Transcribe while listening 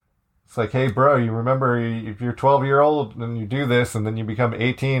It's like, hey, bro, you remember if you're 12-year-old and you do this and then you become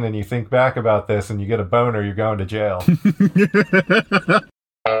 18 and you think back about this and you get a boner, you're going to jail.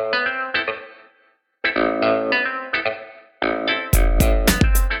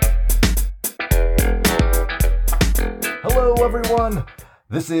 Hello, everyone.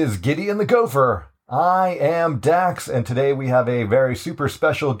 This is Gideon the Gopher. I am Dax, and today we have a very super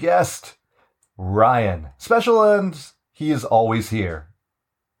special guest, Ryan. Special, and he is always here.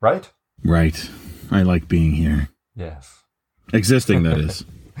 Right? Right. I like being here. Yes. Existing, that is.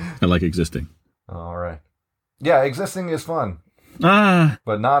 I like existing. All right. Yeah, existing is fun.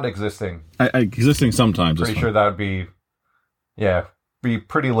 But not existing. Existing sometimes Pretty is fun. sure that would be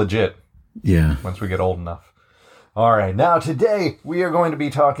pretty legit. Yeah. Once we get old enough. All right. Now, today, we are going to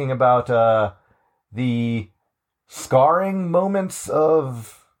be talking about the scarring moments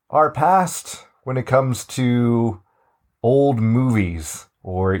of our past when it comes to old movies.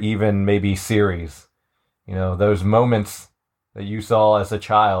 Or even maybe series. You know, those moments that you saw as a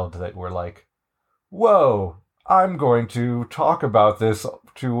child that were like, whoa, I'm going to talk about this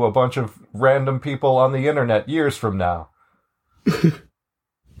to a bunch of random people on the internet years from now.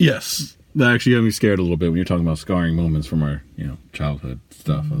 Yes. That actually got me scared a little bit when you're talking about scarring moments from our, childhood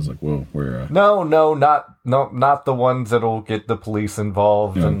stuff. I was like, whoa, we're... No, not the ones that'll get the police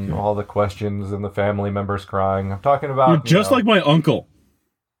involved and all the questions and the family members crying. I'm talking about... You're just like my uncle.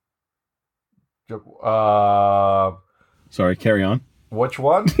 Sorry, carry on. Which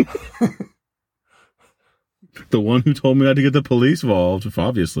one? The one who told me not to get the police involved,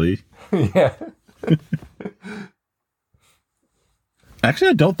 obviously. Yeah.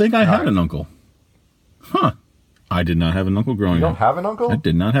 Actually, I don't think I had an uncle. Huh. I did not have an uncle growing up. You don't have an uncle? I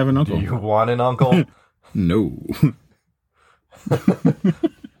did not have an uncle. Do you want an uncle? No.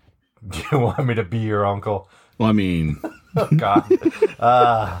 Do you want me to be your uncle? Well, I mean... Oh, God.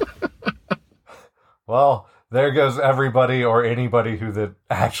 Well, there goes everybody or anybody who's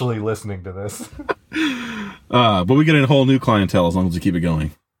actually listening to this. But we get a whole new clientele as long as we keep it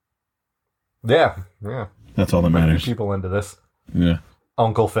going. Yeah. That's all that matters. People into this. Yeah.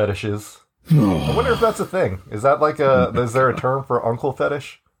 Uncle fetishes. I wonder if that's a thing. Is that like is there a term for uncle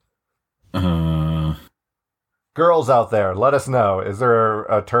fetish? Girls out there, let us know. Is there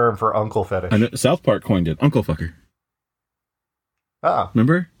a term for uncle fetish? I know, South Park coined it. Uncle fucker. Ah.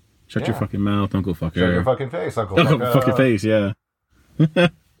 Remember? Shut your fucking mouth, uncle fucker. Shut your fucking face, uncle fucker. Fuck your face, yeah.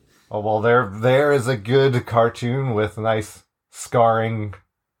 Oh, well, there is a good cartoon with nice scarring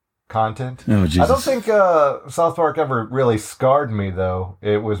content. Oh, Jesus. I don't think South Park ever really scarred me, though.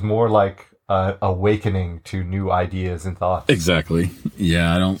 It was more like awakening to new ideas and thoughts. Exactly.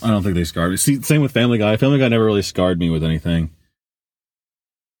 Yeah, I don't think they scarred me. See, same with Family Guy. Family Guy never really scarred me with anything.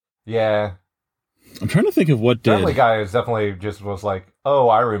 Yeah. I'm trying to think of what did. Family Guy is definitely just was like, oh,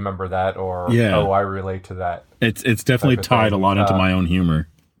 I remember that, or oh, I relate to that. It's definitely tied a lot into my own humor.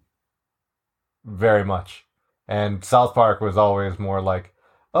 Very much. And South Park was always more like,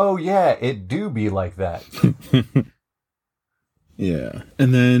 oh yeah, it do be like that. Yeah.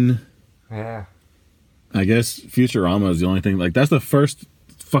 And then yeah. I guess Futurama is the only thing, like, that's the first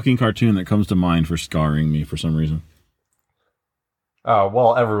fucking cartoon that comes to mind for scarring me for some reason. Oh,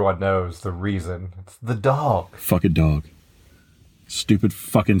 well, everyone knows the reason. It's the dog. Fucking dog. Stupid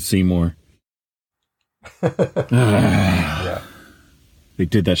fucking Seymour. Yeah. They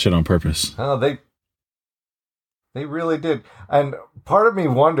did that shit on purpose. Oh, they really did. And part of me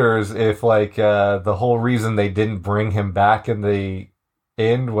wonders if, like, the whole reason they didn't bring him back in the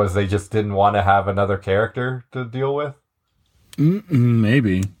end was they just didn't want to have another character to deal with.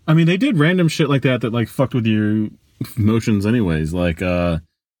 Maybe. I mean, they did random shit like that like, fucked with your emotions anyways. Like,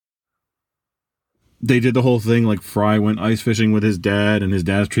 they did the whole thing, like, Fry went ice fishing with his dad, and his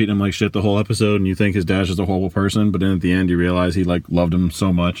dad's treating him like shit the whole episode, and you think his dad's just a horrible person, but then at the end you realize he, like, loved him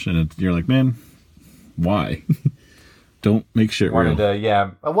so much, and you're like, man, why? Don't make shit real.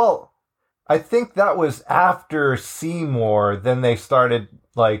 Yeah. Well, I think that was after Seymour, then they started,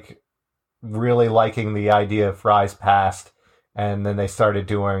 like, really liking the idea of Fry's past, and then they started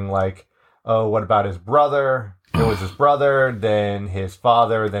doing, like, oh, what about his brother? It was his brother, then his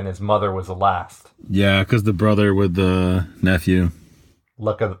father, then his mother was the last. Yeah, because the brother with the nephew. The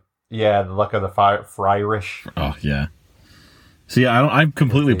luck of the Fryrish. Oh, yeah. See, I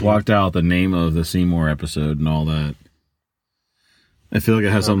completely blocked out the name of the Seymour episode and all that. I feel like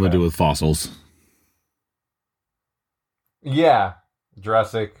it has something to do with fossils. Yeah.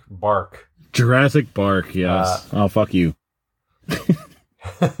 Jurassic Bark. Jurassic Bark, yes. Oh, fuck you.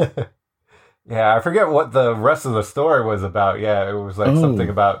 Yeah, I forget what the rest of the story was about. Yeah, it was like something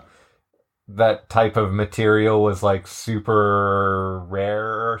about that type of material was like super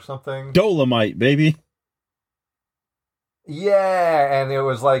rare or something. Dolomite, baby. Yeah, and it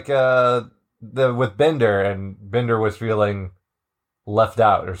was like with Bender, and Bender was feeling left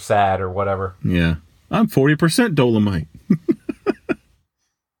out or sad or whatever. Yeah. I'm 40% Dolomite.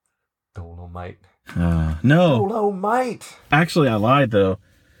 Dolomite. No. Dolomite. Actually, I lied, though.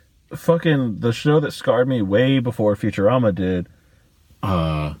 Fucking the show that scarred me way before Futurama did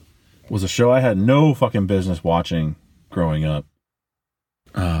was a show I had no fucking business watching growing up.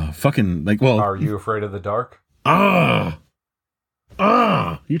 Are You Afraid of the Dark?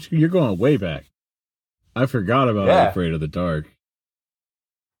 You're going way back. I forgot about Are You Afraid of the Dark.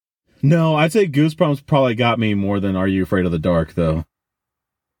 No, I'd say Goosebumps probably got me more than Are You Afraid of the Dark, though.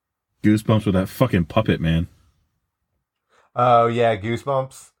 Goosebumps with that fucking puppet, man. Oh, yeah,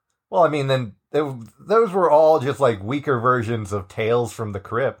 Goosebumps. Well, I mean, then those were all just like weaker versions of Tales from the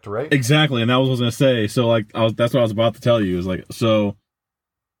Crypt, right? Exactly, and that was what I was going to say. So, like, that's what I was about to tell you. Is like, so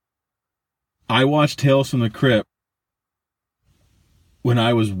I watched Tales from the Crypt when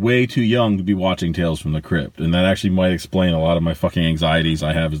I was way too young to be watching Tales from the Crypt, and that actually might explain a lot of my fucking anxieties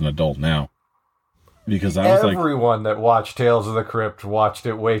I have as an adult now. Because everyone that watched Tales of the Crypt watched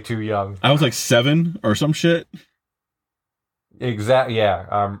it way too young. I was like 7 or some shit. Exactly. Yeah,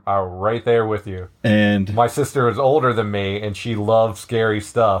 I'm right there with you. And my sister is older than me, and she loves scary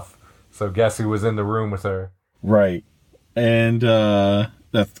stuff. So guess who was in the room with her? Right. And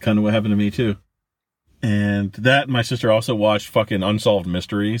that's kind of what happened to me too. And that my sister also watched fucking Unsolved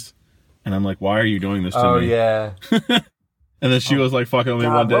Mysteries, and I'm like, why are you doing this to me? Oh yeah. And then she was like fucking with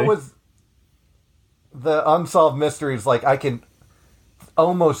me one day. What was the Unsolved Mysteries? Like I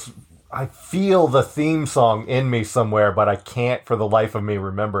feel the theme song in me somewhere, but I can't for the life of me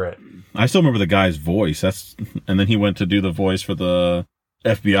remember it. I still remember the guy's voice. And then he went to do the voice for the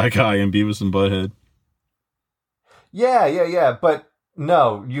FBI guy in Beavis and Butthead. Yeah. But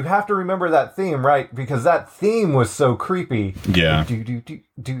no, you have to remember that theme, right? Because that theme was so creepy. Yeah.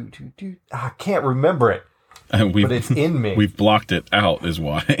 Do. I can't remember it. But it's in me. We've blocked it out, is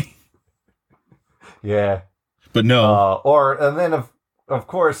why. Yeah. But no. And then of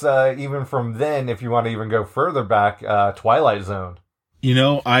course, even from then, if you want to even go further back, Twilight Zone. You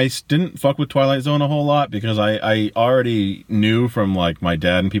know, I didn't fuck with Twilight Zone a whole lot because I already knew from like my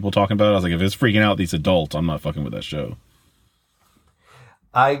dad and people talking about it. I was like, if it's freaking out these adults, I'm not fucking with that show.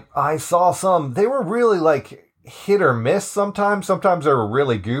 I saw some. They were really like hit or miss sometimes. Sometimes they were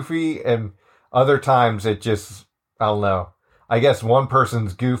really goofy, and other times it just, I don't know. I guess one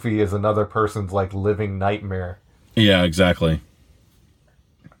person's goofy is another person's like living nightmare. Yeah, exactly.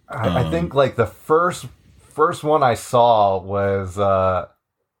 I think like the first one I saw was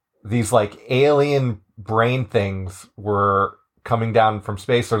these like alien brain things were coming down from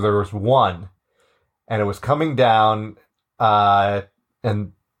space, or there was one, and it was coming down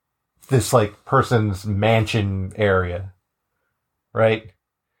and this like person's mansion area, right?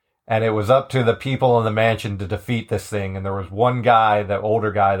 And it was up to the people in the mansion to defeat this thing. And there was one guy, the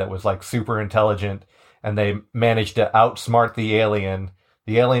older guy, that was like super intelligent, and they managed to outsmart the alien.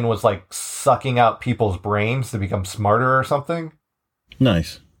 The alien was like sucking out people's brains to become smarter or something.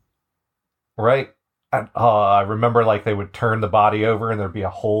 Nice. Right? And, I remember like they would turn the body over and there'd be a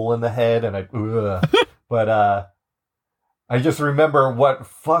hole in the head, and but I just remember what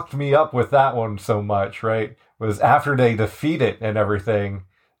fucked me up with that one so much, right? Was after they defeat it and everything,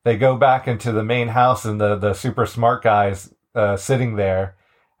 they go back into the main house, and the super smart guy's sitting there,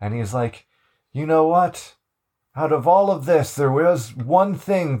 and he's like, you know what? Out of all of this, there was one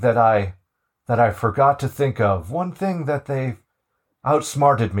thing that I forgot to think of. One thing that they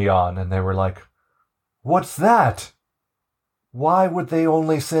outsmarted me on. And they were like, what's that? Why would they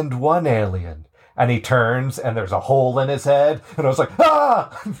only send one alien? And he turns, and there's a hole in his head. And I was like,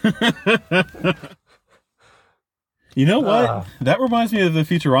 ah! You know what? That reminds me of the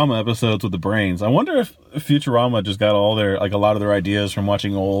Futurama episodes with the brains. I wonder if Futurama just got all their, like a lot of their ideas from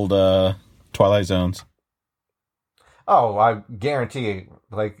watching old Twilight Zones. Oh, I guarantee,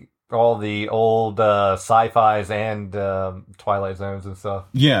 like, all the old sci-fis and Twilight Zones and stuff.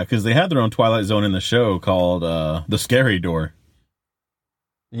 Yeah, because they had their own Twilight Zone in the show called The Scary Door.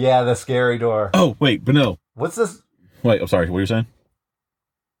 Yeah, The Scary Door. Oh, wait, but no. What's this? Wait, I'm sorry, what were you saying?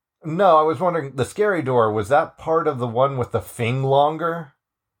 No, I was wondering, The Scary Door, was that part of the one with the thing longer?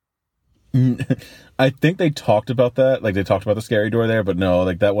 I think they talked about that. Like, they talked about The Scary Door there, but no,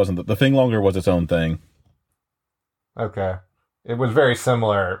 like, that wasn't... The thing longer was its own thing. Okay. It was very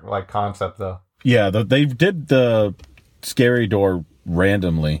similar, like, concept, though. Yeah, they did the Scary Door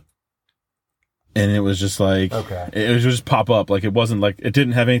randomly. And it was just like, Okay. it was just pop up. Like, it wasn't like, it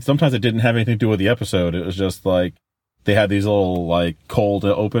didn't have any, sometimes it didn't have anything to do with the episode. It was just like, they had these little, like, cold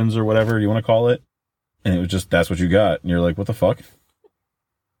opens or whatever you want to call it. And it was just, that's what you got. And you're like, what the fuck?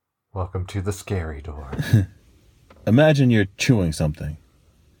 Welcome to the scary door. Imagine you're chewing something.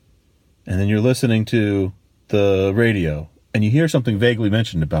 And then you're listening to the radio. And you hear something vaguely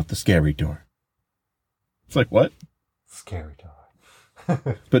mentioned about the scary door. It's like, what? Scary door.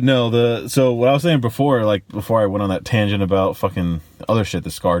 But no, so what I was saying before, like, before I went on that tangent about fucking other shit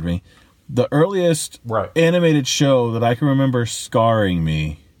that scarred me, the earliest animated show that I can remember scarring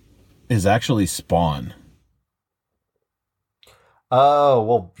me is actually Spawn. Oh,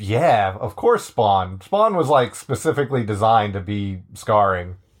 well, yeah, of course Spawn. Spawn was, like, specifically designed to be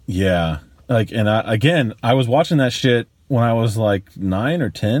scarring. Yeah. Like, and I was watching that shit when I was, like, 9 or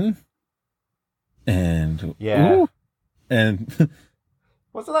 10. And, yeah. Ooh, and...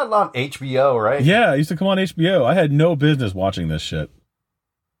 Wasn't that on HBO, right? Yeah, it used to come on HBO. I had no business watching this shit.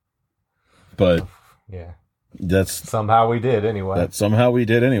 But... yeah. That's... Somehow we did, anyway.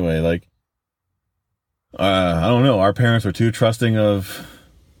 Like... I don't know. Our parents were too trusting of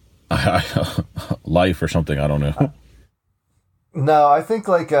life or something. I don't know. No, I think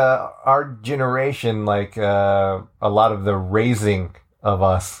like our generation, like a lot of the raising of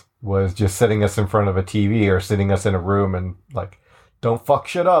us was just sitting us in front of a TV or sitting us in a room and like, don't fuck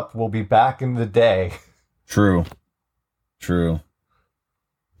shit up. We'll be back in the day. True.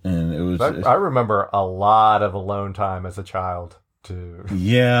 And it was. I remember a lot of alone time as a child.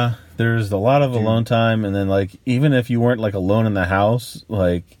 Yeah, there's a lot of alone time, and then like even if you weren't like alone in the house,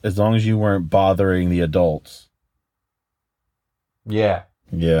 like as long as you weren't bothering the adults. Yeah,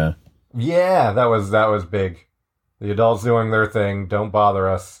 that was big. The adults doing their thing, don't bother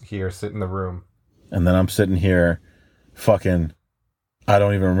us here, sit in the room. And then I'm sitting here fucking, I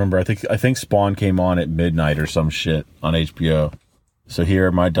don't even remember. I think Spawn came on at midnight or some shit on HBO. So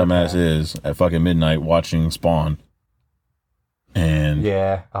here my dumbass is at fucking midnight watching Spawn. And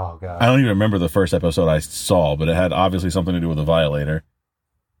yeah, oh god, I don't even remember the first episode I saw, but it had obviously something to do with the Violator.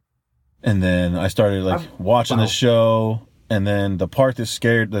 And then I started like watching the show, and then the part that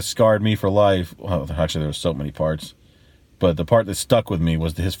scarred me for life. Well, actually, there were so many parts, but the part that stuck with me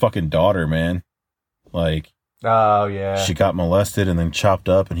was his fucking daughter, man. Like, oh yeah, she got molested and then chopped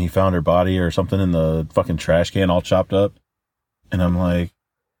up, and he found her body or something in the fucking trash can, all chopped up. And I'm like,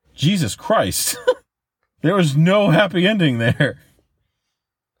 Jesus Christ. There was no happy ending there.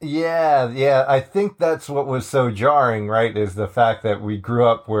 Yeah. I think that's what was so jarring, right? Is the fact that we grew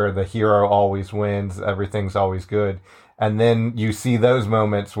up where the hero always wins, everything's always good. And then you see those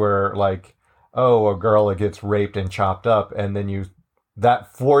moments where, like, oh, a girl gets raped and chopped up. And then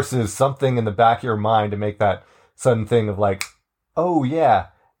that forces something in the back of your mind to make that sudden thing of like, oh, yeah,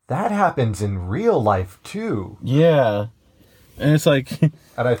 that happens in real life, too. Yeah. And it's like...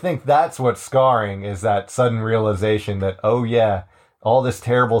 And I think that's what's scarring, is that sudden realization that, oh yeah, all this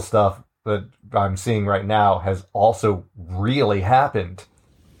terrible stuff that I'm seeing right now has also really happened.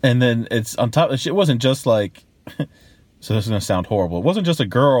 And then it's on top of it wasn't just like, so this is going to sound horrible. It wasn't just a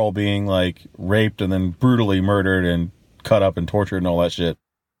girl being like raped and then brutally murdered and cut up and tortured and all that shit.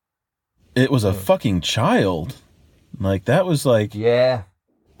 It was a fucking child. Like that was like, yeah.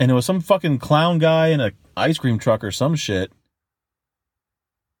 And it was some fucking clown guy in a ice cream truck or some shit.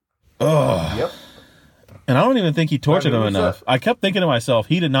 Ugh. Yep. And I don't even think he tortured him enough. I kept thinking to myself,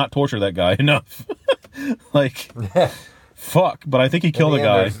 he did not torture that guy enough. Like, fuck. But I think he killed a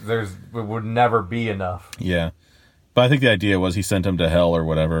guy. It would never be enough. Yeah. But I think the idea was he sent him to hell or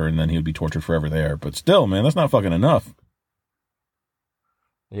whatever, and then he would be tortured forever there. But still, man, that's not fucking enough.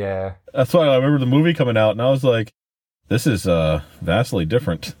 Yeah. That's why I remember the movie coming out, and I was like, this is vastly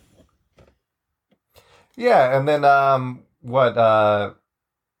different. Yeah, and then,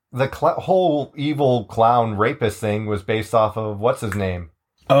 the whole evil clown rapist thing was based off of what's his name?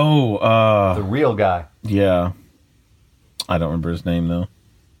 Oh, the real guy. Yeah. I don't remember his name though.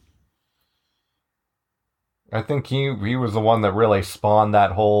 I think he was the one that really spawned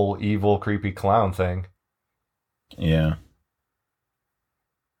that whole evil, creepy clown thing. Yeah.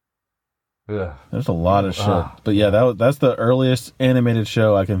 Ugh. There's a lot of shit. But yeah, that's the earliest animated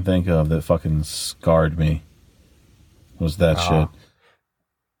show I can think of that fucking scarred me. Was that shit.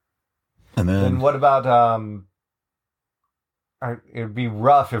 And then what about it would be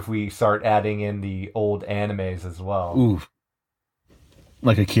rough if we start adding in the old animes as well. Ooh.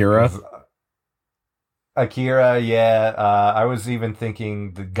 Like Akira? Akira, yeah. I was even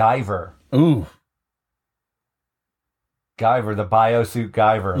thinking the Guyver. Ooh. Guyver, the biosuit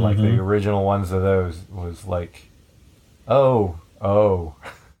Guyver, like the original ones of those was like, oh.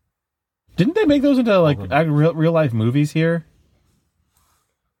 Didn't they make those into like real life movies here?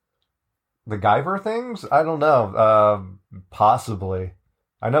 The Guyver things? I don't know. Possibly.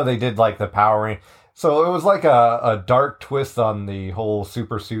 I know they did like the Power Ranger. So it was like a dark twist on the whole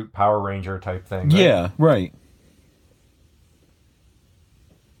super suit Power Ranger type thing. Right? Yeah, right.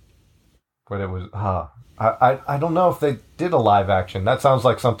 But it was, I don't know if they did a live action. That sounds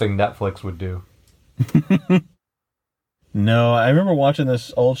like something Netflix would do. No, I remember watching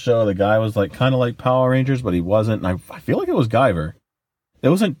this old show. The guy was like kind of like Power Rangers, but he wasn't. And I feel like it was Guyver. It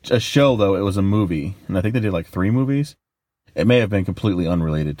wasn't a show though; it was a movie, and I think they did like 3 movies. It may have been completely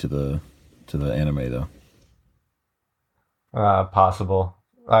unrelated to the anime though. Possible.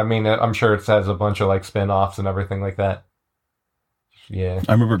 I mean, I'm sure it says a bunch of like spin-offs and everything like that. Yeah.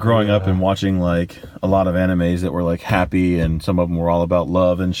 I remember growing up and watching like a lot of animes that were like happy, and some of them were all about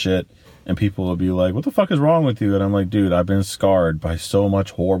love and shit. And people would be like, "What the fuck is wrong with you?" And I'm like, "Dude, I've been scarred by so much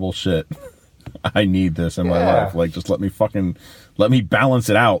horrible shit. I need this in my life. Like, just let me balance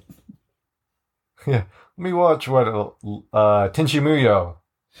it out." Yeah. Let me watch what Tenchi Muyo.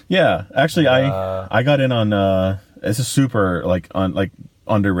 Yeah, actually, I got in on it's a super like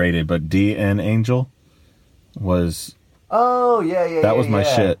underrated, but DN Angel was. Oh yeah. That was my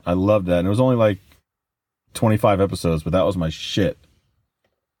shit. I loved that, and it was only like 25 episodes, but that was my shit.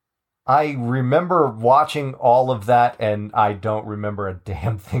 I remember watching all of that, and I don't remember a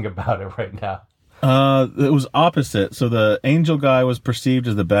damn thing about it right now. It was opposite. So the angel guy was perceived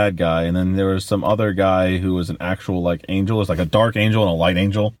as the bad guy, and then there was some other guy who was an actual like angel. It was like a dark angel and a light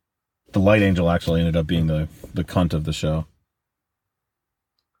angel. The light angel actually ended up being the cunt of the show.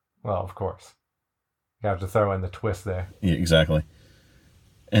 Well, of course. You have to throw in the twist there. Yeah, exactly.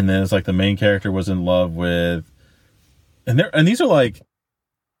 And then it's like the main character was in love with, and these are like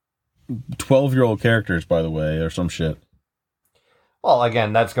 12-year-old characters, by the way, or some shit. Well,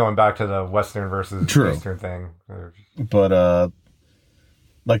 again, that's going back to the Western versus Eastern thing. But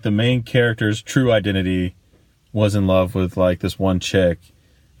like the main character's true identity was in love with like this one chick,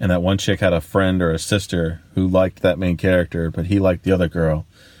 and that one chick had a friend or a sister who liked that main character, but he liked the other girl.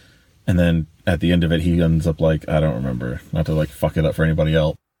 And then at the end of it, he ends up like, I don't remember, not to like fuck it up for anybody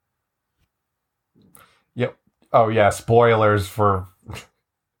else. Yep. Oh yeah, spoilers for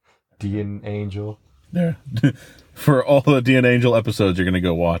DN Angel. Yeah. For all the DN Angel episodes you're going to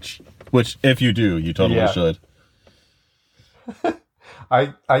go watch. Which, if you do, you totally should.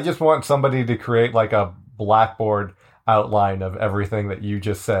 I just want somebody to create like a blackboard outline of everything that you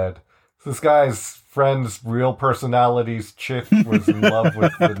just said. This guy's friend's real personality's chick was in love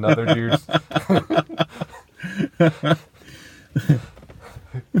with another dude's.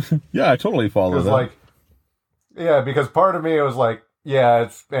 Yeah, I totally follow that. Like, yeah, because part of me was like, yeah,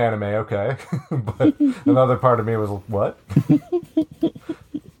 it's anime, okay. But another part of me was, what?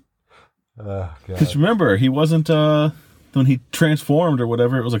 Because remember, he wasn't, when he transformed or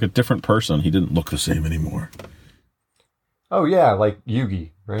whatever, it was like a different person. He didn't look the same anymore. Oh, yeah, like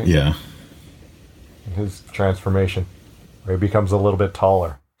Yugi, right? Yeah. His transformation, where he becomes a little bit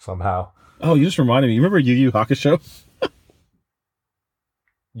taller somehow. Oh, you just reminded me. You remember Yu Yu Hakusho?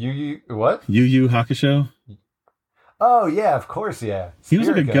 What? Yu Yu Hakusho? Oh, yeah, of course, yeah. He was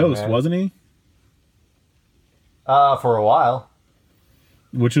like a ghost, wasn't he? For a while.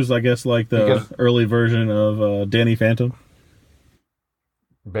 Which was, I guess, like the early version of Danny Phantom.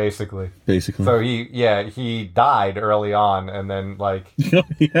 Basically. So he died early on, and then like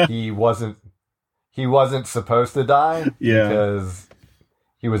he wasn't supposed to die because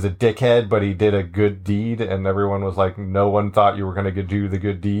he was a dickhead, but he did a good deed, and everyone was like, no one thought you were going to do the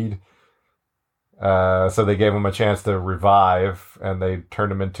good deed. So they gave him a chance to revive, and they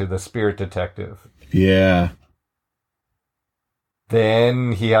turned him into the spirit detective. Yeah.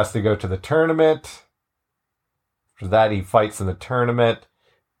 Then he has to go to the tournament. For that, he fights in the tournament.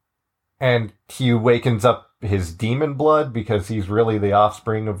 And he awakens up his demon blood because he's really the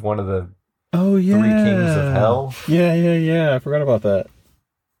offspring of one of the 3 kings of hell. Yeah. I forgot about that.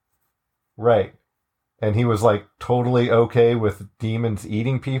 Right. And he was like totally okay with demons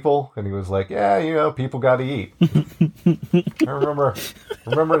eating people. And he was like, yeah, people got to eat. I remember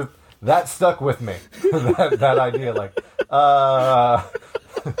that stuck with me. that idea, like,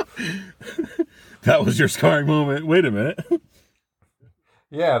 that was your scarring moment. Wait a minute.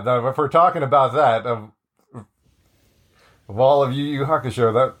 Yeah, if we're talking about that, of all of Yu Yu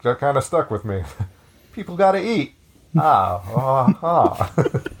Hakusho, that kind of stuck with me. People got to eat. Yes.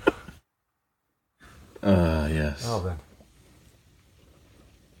 Oh, then.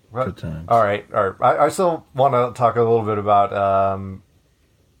 Good times. All right. I still want to talk a little bit about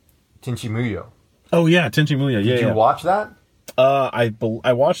Tenchi Muyo. Oh, yeah, Tenchi Muyo. Did you watch that? I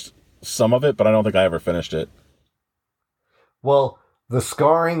watched some of it, but I don't think I ever finished it. Well, the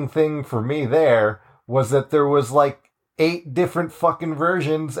scarring thing for me there was that there was like 8 different fucking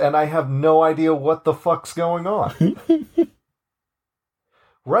versions, and I have no idea what the fuck's going on.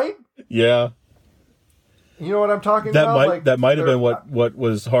 Right? Yeah. You know what I'm talking about? That might have been what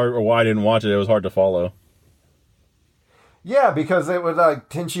was hard, or why I didn't watch it. It was hard to follow. Yeah, because it was like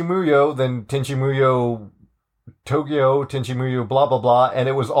Tenchi Muyo, then Tenchi Muyo Tokyo, Tenchi Muyo blah blah blah, and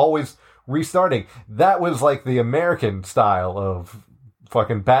it was always restarting. That was like the American style of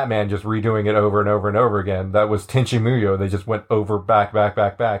fucking Batman, just redoing it over and over and over again. That was Tenchi Muyo. They just went over, back,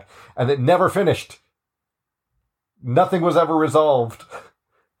 and it never finished. Nothing was ever resolved.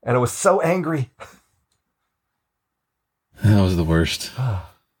 And it was so angry. That was the worst.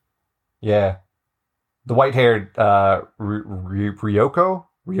 Yeah. The white-haired Ryoko?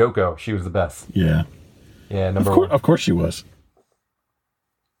 Ryoko, she was the best. Yeah. Yeah, number one. Of course she was.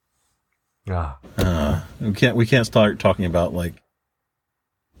 We can't start talking about like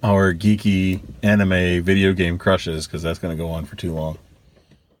our geeky anime video game crushes, because that's going to go on for too long.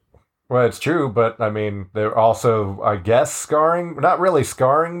 Well, it's true, but I mean, there are also, I guess, not really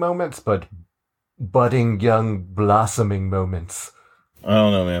scarring moments, but budding, young, blossoming moments. I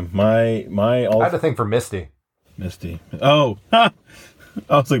don't know, man. I had to think for Misty. Misty. Oh, ha!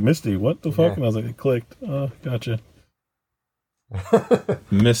 I was like, Misty, what the fuck? Yeah. And I was like, it clicked. Oh, gotcha.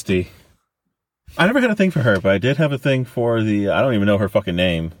 Misty. I never had a thing for her, but I did have a thing for I don't even know her fucking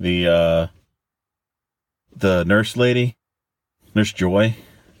name. The nurse lady. Nurse Joy.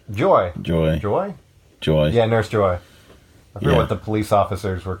 Joy. Yeah, Nurse Joy. I forget what the police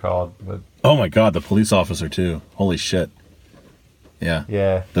officers were called. But... Oh my god, the police officer too. Holy shit. Yeah.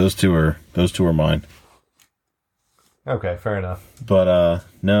 Yeah. Those two are mine. Okay, fair enough. But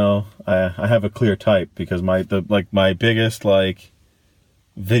no, I have a clear type, because my biggest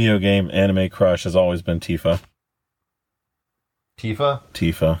video game anime crush has always been Tifa. Tifa?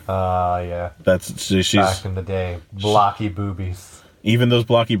 Yeah. She's back in the day. Blocky boobies. Even those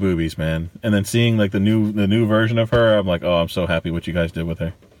blocky boobies, man. And then seeing like the new version of her, I'm like, oh, I'm so happy what you guys did with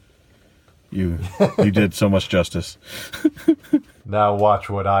her. You did so much justice. Now watch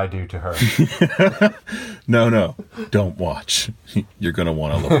what I do to her. No, don't watch. You're gonna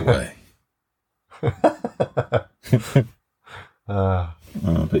want to look away.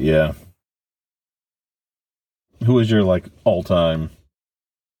 But yeah, who is your all-time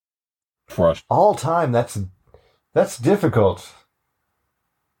crush? All-time? That's difficult.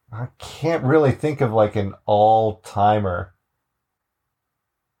 I can't really think of an all-timer,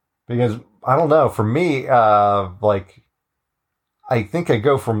 because I don't know. For me, I think I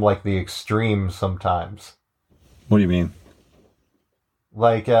go from the extremes sometimes. What do you mean?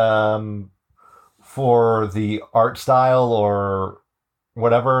 For the art style or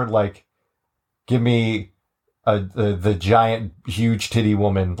whatever, give me the giant, huge titty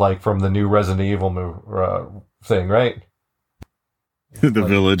woman, from the new Resident Evil thing, right? The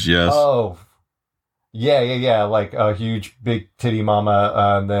village, yes. Oh, yeah. A huge, big titty mama,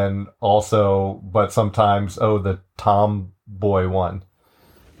 and then also, but sometimes, the tomboy one.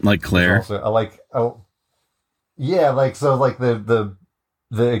 Like Claire? Also,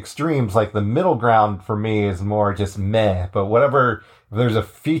 the extremes, the middle ground for me is more just meh, but whatever, if there's a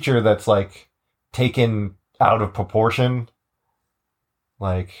feature that's, taken out of proportion,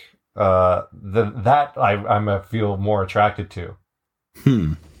 that I feel more attracted to.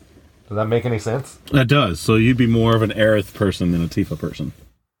 Does that make any sense? That does. So you'd be more of an Aerith person than a Tifa person.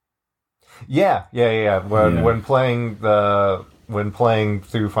 Yeah. When playing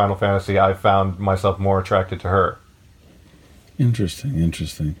through Final Fantasy, I found myself more attracted to her.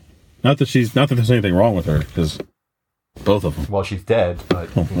 Interesting. Not that there's anything wrong with her, because both of them. Well, she's dead, but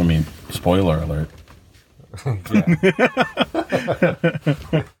spoiler alert.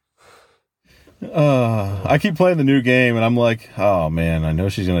 I keep playing the new game, and I'm like, oh man, I know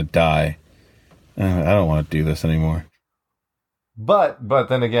she's gonna die. I don't want to do this anymore. But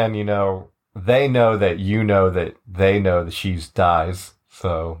then again, they know that they know that she dies,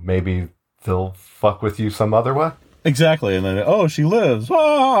 so maybe they'll fuck with you some other way. Exactly, and then she lives.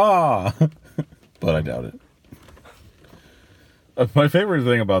 Ah! But I doubt it. My favorite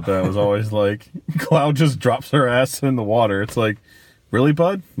thing about that was always Cloud just drops her ass in the water. It's like, really,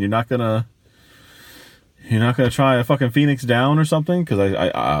 bud? You're not gonna try a fucking Phoenix down or something?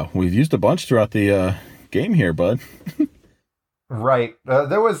 Because we've used a bunch throughout the game here, bud. Right.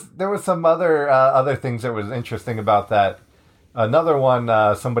 There was some other things that was interesting about that. Another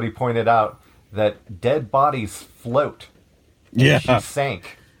one, somebody pointed out that dead bodies float. Yeah. She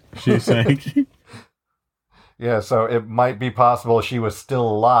sank. She sank. Yeah, so it might be possible she was still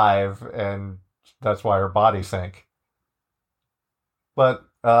alive, and that's why her body sank. But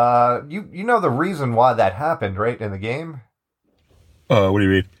you know the reason why that happened, right, in the game? What do you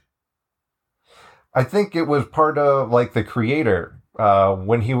mean? I think it was part of like the creator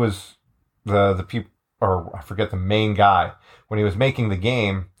when he was the people, or I forget the main guy, when he was making the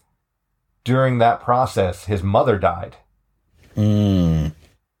game. During that process, his mother died.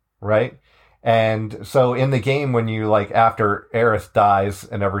 Right? And so in the game, when you like after Aerith dies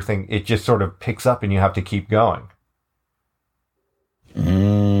and everything, it just sort of picks up and you have to keep going.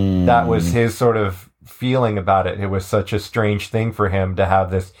 That was his sort of feeling about it. It was such a strange thing for him to have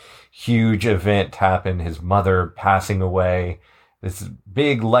this huge event happen, his mother passing away, this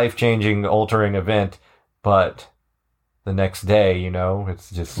big life-changing, altering event, but the next day, you know, it's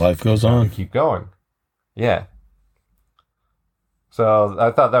just life goes on. Keep going. Yeah. So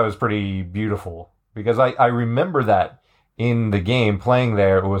I thought that was pretty beautiful because I remember that in the game playing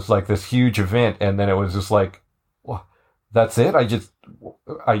there, it was like this huge event, and then it was just like, well, that's it.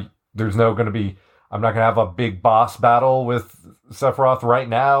 There's no going to be, I'm not going to have a big boss battle with Sephiroth right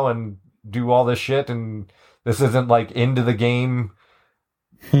now and do all this shit. And this isn't like into the game,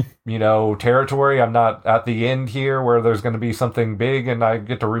 you know, territory. I'm not at the end here where there's going to be something big and I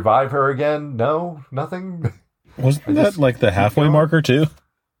get to revive her again. No, nothing. Wasn't that like the halfway marker too?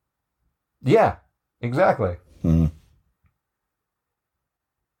 Yeah, exactly. And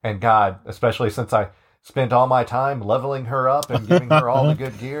God, especially since I spent all my time leveling her up and giving her all the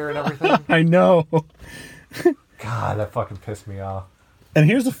good gear and everything. I know. God, that fucking pissed me off. And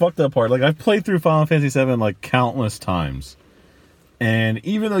here's the fucked up part. Like, I've played through Final Fantasy VII like countless times. And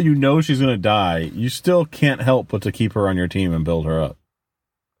even though you know she's going to die, you still can't help but to keep her on your team and build her up.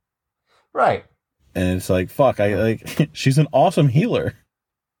 Right. And it's like, fuck, she's an awesome healer.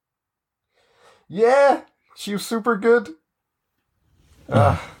 Yeah, she was super good.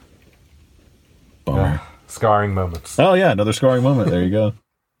 Bummer. Scarring moments. Oh, yeah, another scarring moment. There you go.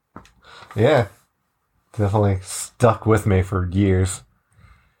 Yeah. Definitely stuck with me for years.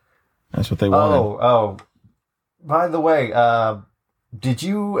 That's what they wanted. Oh. By the way, did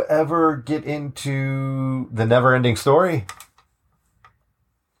you ever get into the Neverending Story?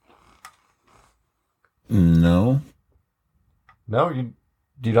 No. No? You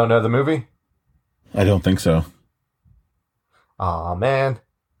don't know the movie? I don't think so. Aw, man.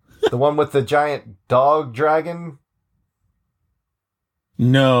 The one with the giant dog dragon?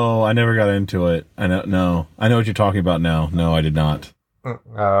 No, I never got into it. I know what you're talking about now. No, I did not.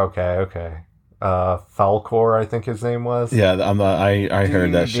 Okay. Falcor, I think his name was. Yeah, I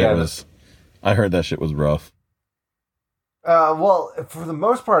heard that shit was. I heard that shit was rough. Well, for the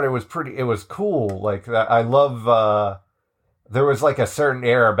most part, it was cool. Like, I love, there was like a certain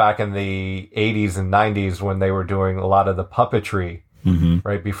era back in the 80s and 90s when they were doing a lot of the puppetry,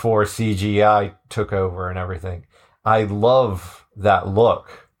 right before CGI took over and everything. I love that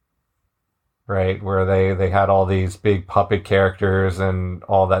look, right, where they had all these big puppet characters and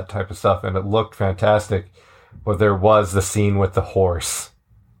all that type of stuff, and it looked fantastic. But there was the scene with the horse,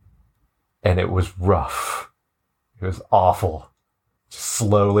 and it was rough. It was awful. Just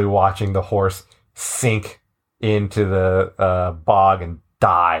slowly watching the horse sink into the bog and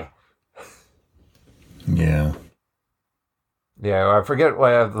die. Yeah. Yeah, I forget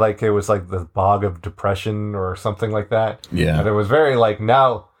what, like, it was like the bog of depression or something like that. Yeah. And it was very like,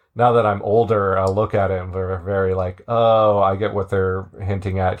 now that I'm older, I'll look at it and they're very like, oh, I get what they're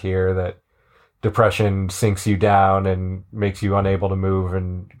hinting at here, that depression sinks you down and makes you unable to move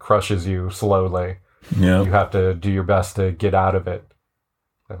and crushes you slowly. Yeah. You have to do your best to get out of it.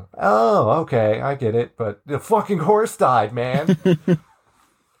 Oh, okay, I get it, but the fucking horse died, man.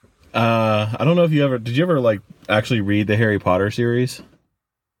 I don't know if did you ever like actually read the Harry Potter series?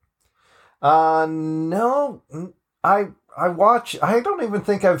 No. I don't even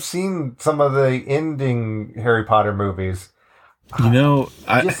think I've seen some of the ending Harry Potter movies. You know,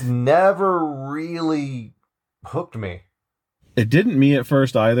 I just never really hooked me. It didn't me at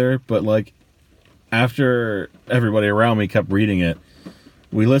first either, but like after everybody around me kept reading it,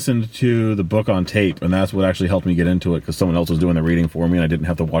 we listened to the book on tape, and that's what actually helped me get into it, because someone else was doing the reading for me, and I didn't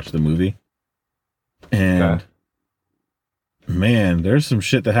have to watch the movie. And, man, there's some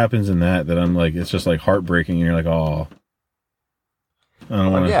shit that happens in that I'm like, it's just like heartbreaking, and you're like, oh. I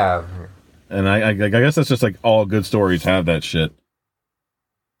don't want to. Yeah. And I guess that's just like all good stories have that shit.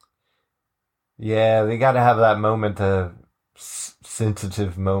 Yeah, they got to have that moment, a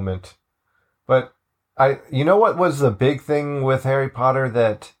sensitive moment. But you know what was the big thing with Harry Potter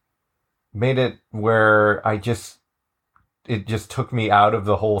that made it where it just took me out of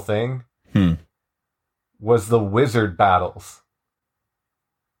the whole thing? was the wizard battles.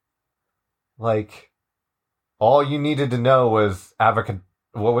 Like, all you needed to know was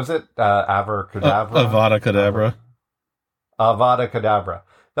what was it? Abracadabra? Avada Kedavra. Avada Kedavra.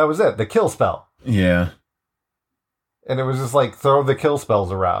 That was it. The kill spell. Yeah. And it was just like, throw the kill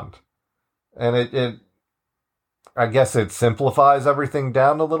spells around. And it I guess it simplifies everything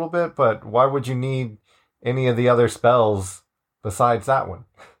down a little bit, but why would you need any of the other spells besides that one?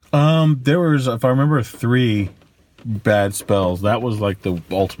 There was, if I remember, 3 bad spells. That was like the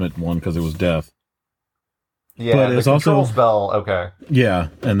ultimate one because it was death. Yeah, but the it's control also spell, okay. Yeah,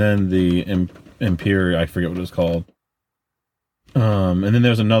 and then the Imperial, I forget what it was called. And then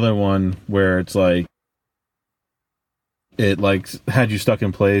there's another one where it's like, it like had you stuck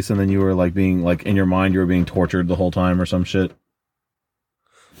in place, and then you were like being like in your mind you were being tortured the whole time or some shit.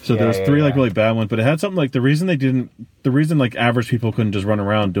 So there's 3 like really bad ones, but it had something like the reason like average people couldn't just run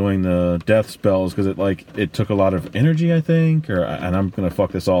around doing the death spells because it took a lot of energy, I think, and I'm gonna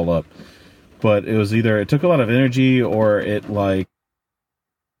fuck this all up. But it was either it took a lot of energy or it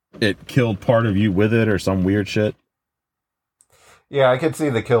killed part of you with it or some weird shit. Yeah, I could see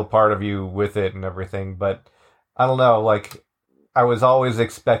the kill part of you with it and everything, but I don't know, like, I was always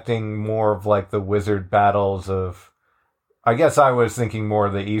expecting more of, like, the wizard battles of... I guess I was thinking more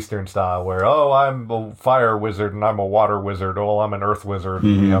of the Eastern style, where, oh, I'm a fire wizard and I'm a water wizard, oh, I'm an earth wizard,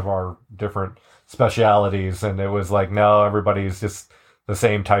 and we have our different specialities, and it was like, no, everybody's just the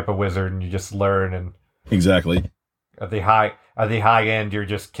same type of wizard, and you just learn, and... Exactly. At the high end, you're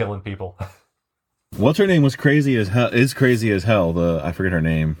just killing people. What's her name was crazy as hell. Is crazy as hell. I forget her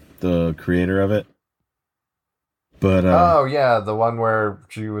name. The creator of it. But oh yeah, the one where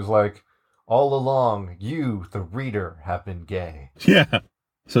she was like, all along, you, the reader, have been gay. Yeah.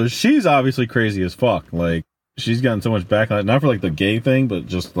 So she's obviously crazy as fuck. Like, she's gotten so much backlash, not for like the gay thing, but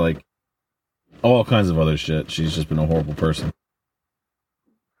just like all kinds of other shit. She's just been a horrible person.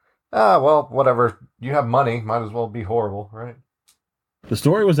 Ah, well, whatever. You have money, might as well be horrible, right? The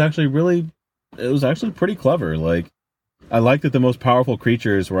story was actually pretty clever. Like, I like that the most powerful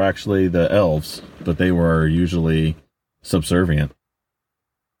creatures were actually the elves, but they were usually subservient.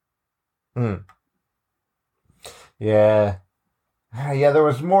 Yeah. Yeah, there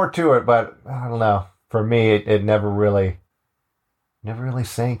was more to it, but I don't know. For me, it never really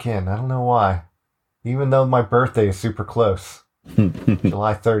sank in. I don't know why. Even though my birthday is super close.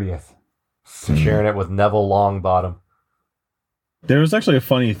 July 30th. Sharing it with Neville Longbottom. There was actually a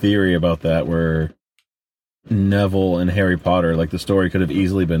funny theory about that where Neville and Harry Potter, like the story could have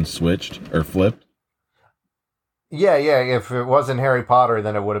easily been switched or flipped. Yeah. If it wasn't Harry Potter,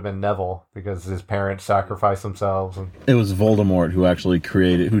 then it would have been Neville because his parents sacrificed themselves. And... It was Voldemort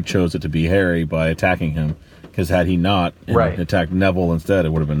who chose it to be Harry by attacking him. Because had he not attacked Neville instead, it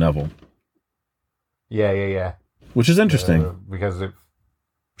would have been Neville. Yeah. Which is interesting. Because it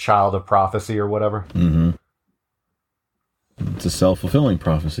child of prophecy or whatever. Mm-hmm. It's a self-fulfilling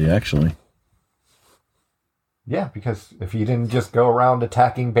prophecy, actually. Yeah, because if he didn't just go around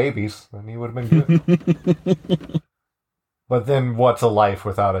attacking babies, then he would have been good. But then what's a life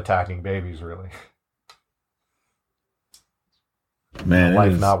without attacking babies, really? Man, a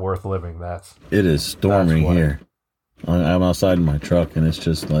life not worth living, It is storming here. I'm outside in my truck, and it's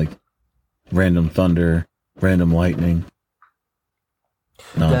just like random thunder, random lightning.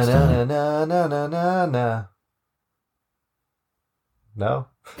 No?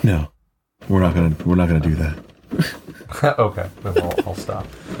 No. We're not gonna do that. Okay, then I'll stop.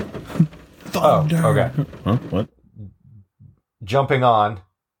 Thunder. Oh, okay. Huh? What? Jumping on.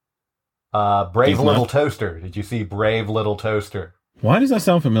 Brave Little Toaster. Did you see Brave Little Toaster? Why does that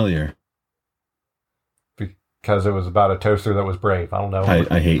sound familiar? Because it was about a toaster that was brave. I don't know.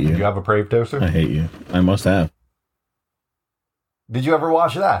 I hate you. Did you have a brave toaster? I hate you. I must have. Did you ever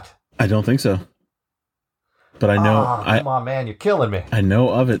watch that? I don't think so. But I know. Come on, man, you're killing me. I know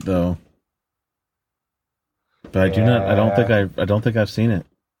of it though. But I do not. I don't think I've seen it.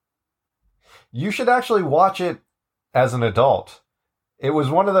 You should actually watch it as an adult. It was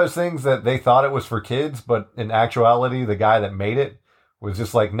one of those things that they thought it was for kids, but in actuality, the guy that made it was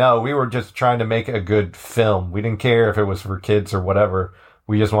just like, no, we were just trying to make a good film. We didn't care if it was for kids or whatever.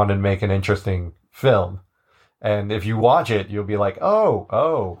 We just wanted to make an interesting film. And if you watch it, you'll be like,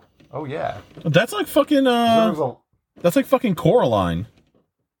 oh yeah. That's like fucking. That's like fucking Coraline.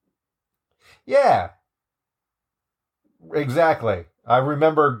 Yeah. Exactly. I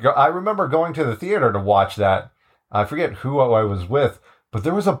remember going to the theater to watch that. I forget who I was with, but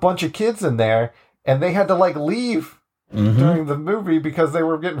there was a bunch of kids in there, and they had to like leave during the movie because they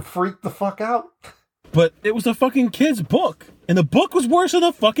were getting freaked the fuck out. But it was a fucking kid's book, and the book was worse than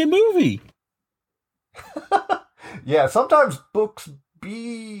the fucking movie. Yeah, sometimes books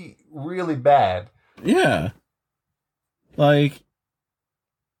be really bad. Yeah. Like,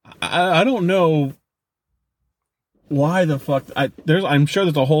 I don't know why the fuck I'm sure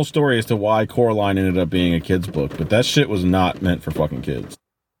there's a whole story as to why Coraline ended up being a kid's book, but that shit was not meant for fucking kids.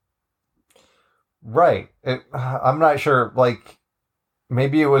 Right. I'm not sure, like,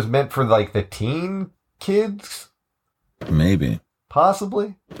 maybe it was meant for, like, the teen kids? Maybe.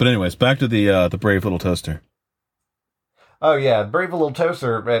 Possibly. But anyways, back to the Brave Little Toaster. Oh, yeah, Brave Little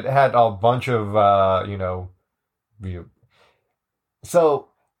Toaster, it had a bunch of, So,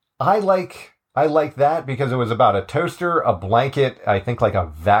 I like that because it was about a toaster, a blanket, I think like a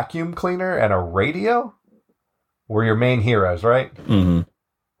vacuum cleaner, and a radio were your main heroes, right? Mm-hmm.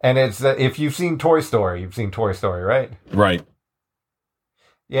 And it's, if you've seen Toy Story, right? Right.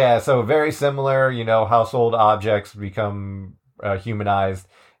 Yeah, so very similar, household objects become humanized,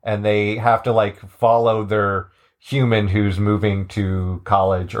 and they have to, like, follow their human who's moving to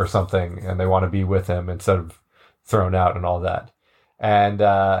college or something, and they want to be with him instead of thrown out and all that. And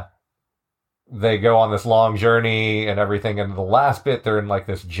they go on this long journey and everything, and the last bit, they're in, like,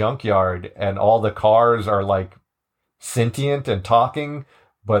 this junkyard, and all the cars are, like, sentient and talking,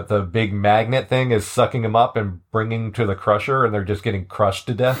 but the big magnet thing is sucking them up and bringing to the crusher, and they're just getting crushed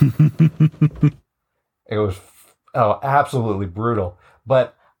to death. It was, absolutely brutal.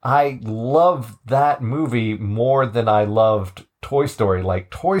 But I loved that movie more than I loved Toy Story. Like,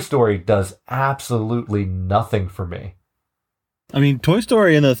 Toy Story does absolutely nothing for me. I mean, Toy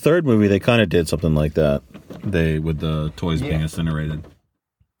Story in the third movie, they kind of did something like that. With the toys being incinerated.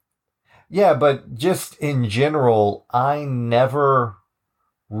 Yeah, but just in general, I never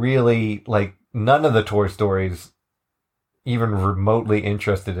really, like, none of the Toy Stories even remotely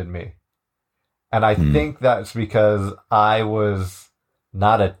interested in me. And I think that's because I was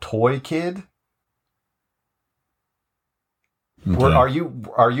not a toy kid. Okay. Are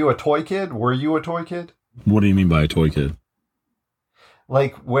you a toy kid? Were you a toy kid? What do you mean by a toy kid?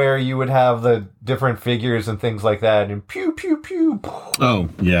 Like, where you would have the different figures and things like that, and pew, pew, pew. Oh,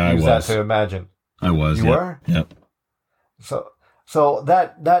 yeah, I was. Use that to imagine. I was, You were? Yep. So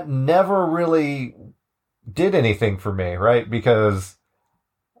that never really did anything for me, right? Because,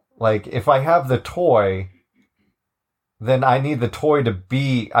 like, if I have the toy, then I need the toy to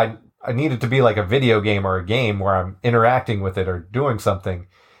be, I need it to be like a video game or a game where I'm interacting with it or doing something.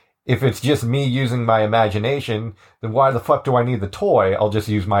 If it's just me using my imagination, then why the fuck do I need the toy? I'll just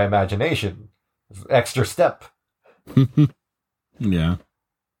use my imagination. Extra step. Yeah.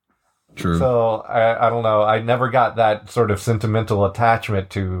 True. So, I don't know. I never got that sort of sentimental attachment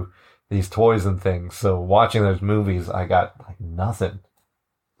to these toys and things. So, watching those movies, I got, like, nothing.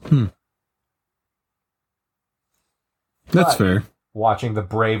 That's fair. Watching the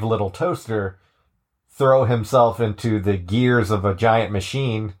brave little toaster throw himself into the gears of a giant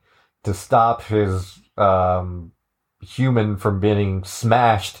machine to stop his human from being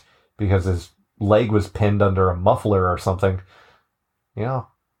smashed because his leg was pinned under a muffler or something.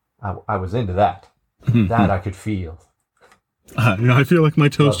 I was into that. That I could feel. I feel like my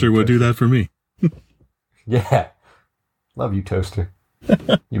toaster would do that for me. Yeah. Love you, toaster.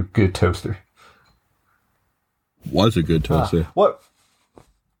 You good toaster. Was a good toaster.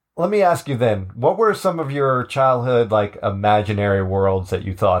 Let me ask you then, what were some of your childhood, like, imaginary worlds that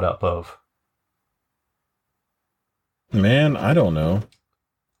you thought up of? Man, I don't know.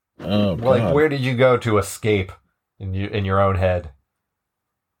 Oh, God. Like, where did you go to escape in your own head?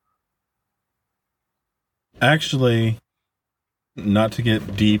 Actually, not to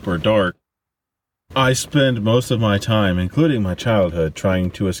get deep or dark, I spend most of my time, including my childhood,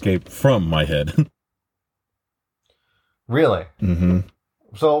 trying to escape from my head. Really? Mm-hmm.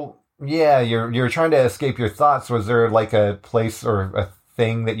 So, yeah, you're trying to escape your thoughts. Was there, like, a place or a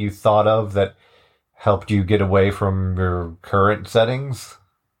thing that you thought of that helped you get away from your current settings?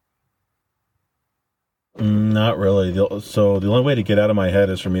 Not really. So the only way to get out of my head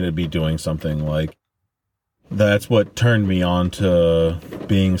is for me to be doing something. Like, that's what turned me on to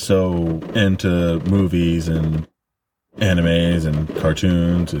being so into movies and animes and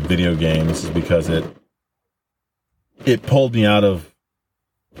cartoons and video games, is because it pulled me out of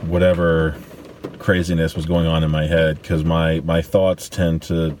whatever craziness was going on in my head, because my thoughts tend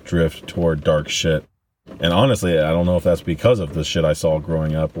to drift toward dark shit. And honestly, I don't know if that's because of the shit I saw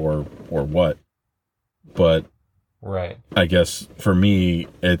growing up or what. But right, I guess for me,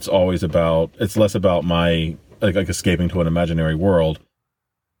 it's less about my like escaping to an imaginary world,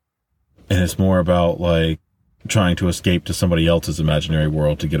 and it's more about, like, trying to escape to somebody else's imaginary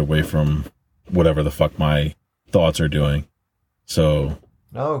world to get away from whatever the fuck my thoughts are doing. So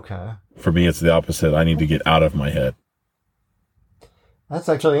Okay. For me, it's the opposite. I need to get out of my head. That's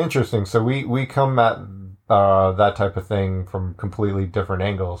actually interesting. So we come at that type of thing from completely different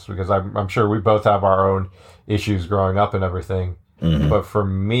angles because I'm sure we both have our own issues growing up and everything. Mm-hmm. But for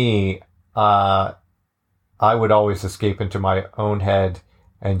me, I would always escape into my own head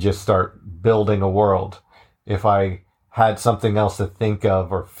and just start building a world. If I had something else to think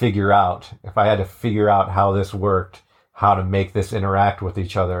of or figure out, if I had to figure out how this worked, how to make this interact with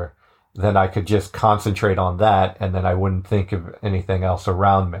each other, then I could just concentrate on that and then I wouldn't think of anything else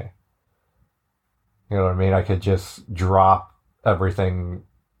around me. You know what I mean? I could just drop everything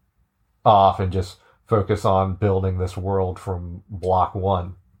off and just focus on building this world from block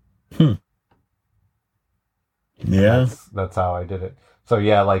one. Yeah. That's how I did it. So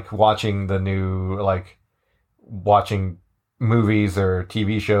yeah, like watching watching movies or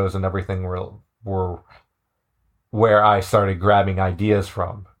TV shows and everything were where I started grabbing ideas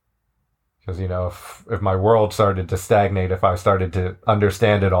from. Because, you know, if my world started to stagnate, if I started to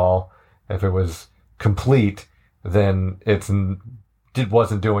understand it all, if it was complete, then it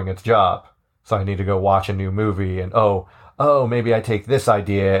wasn't doing its job. So I need to go watch a new movie and, maybe I take this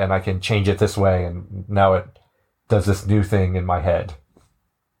idea and I can change it this way. And now it does this new thing in my head.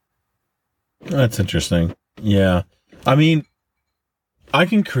 That's interesting. Yeah. I mean, I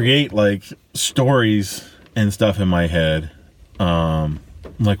can create like stories and stuff in my head.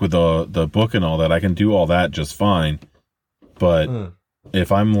 Like with the book and all that, I can do all that just fine. But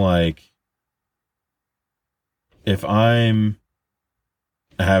if I'm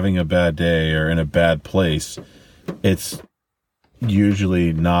having a bad day or in a bad place, it's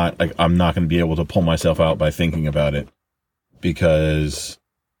usually not like I'm not going to be able to pull myself out by thinking about it, because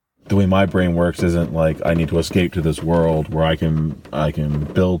the way my brain works isn't like I need to escape to this world where I can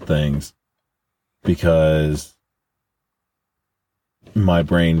build things, because my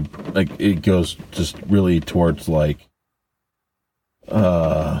brain, like, it goes just really towards like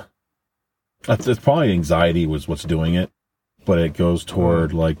it's probably anxiety was what's doing it, but it goes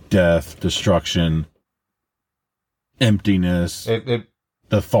toward like death, destruction, emptiness. It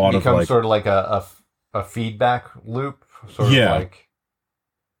the thought becomes of like sort of like a feedback loop, sort of like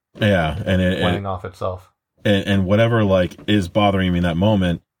and it playing off itself. And whatever like is bothering me in that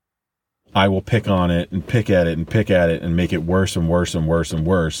moment, I will pick on it and pick at it and pick at it and make it worse and worse and worse and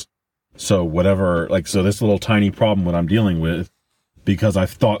worse. So whatever, like, so this little tiny problem that I'm dealing with, because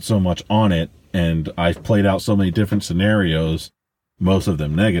I've thought so much on it and I've played out so many different scenarios, most of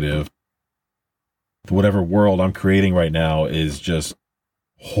them negative, whatever world I'm creating right now is just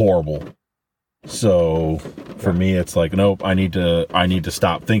horrible. So for me, it's like, nope, I need to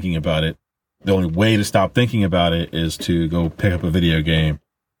stop thinking about it. The only way to stop thinking about it is to go pick up a video game,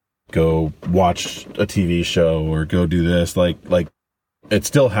 go watch a TV show, or go do this. Like it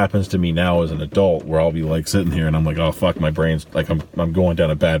still happens to me now as an adult, where I'll be like sitting here and I'm like, oh fuck, my brain's like, I'm going down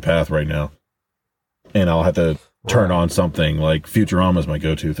a bad path right now, and I'll have to turn on something like Futurama is my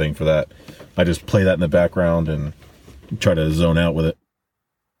go-to thing for that. I just play that in the background and try to zone out with it.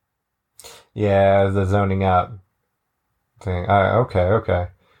 Yeah, the zoning out thing. Okay.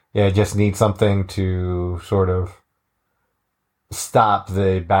 Yeah, just need something to sort of stop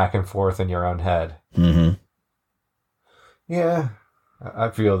the back and forth in your own head. Mm-hmm. Yeah, I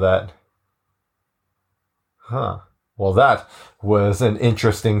feel that. Huh. Well, that was an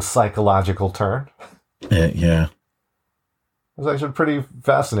interesting psychological turn. Yeah. It was actually pretty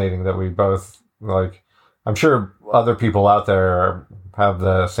fascinating that we both, like, I'm sure other people out there have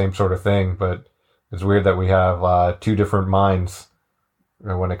the same sort of thing, but it's weird that we have two different minds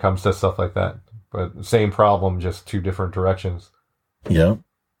when it comes to stuff like that. But same problem, just two different directions. Yep.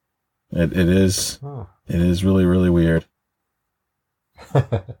 It is. Oh. It is really, really weird.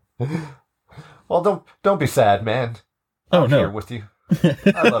 Well, don't be sad, man. I'm here with you.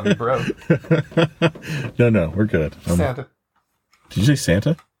 I love you, bro. No, we're good. Santa. Did you say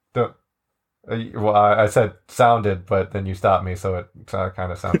Santa? Well, I said sounded, but then you stopped me, so it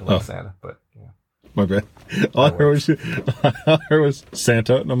kind of sounded like Santa. But yeah, my bad. All I heard was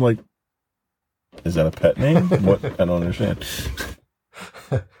Santa, and I'm like, is that a pet name? What? I don't understand.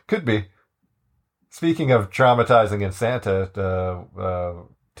 Could be. Speaking of traumatizing in Santa,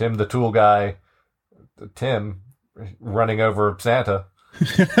 Tim the Tool Guy, Tim running over Santa.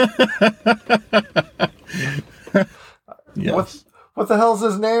 Yes. What the hell's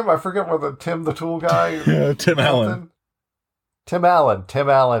his name? I forget what the Tim the Tool Guy. Yeah, Tim Allen. Tim Allen,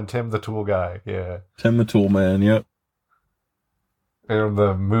 Tim the Tool Guy. Yeah. Tim the Tool Man. Yep. In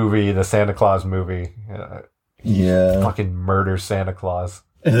the movie, the Santa Claus movie. Yeah. Fucking murders Santa Claus.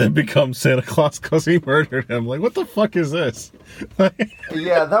 and then becomes Santa Claus because he murdered him. Like, what the fuck is this?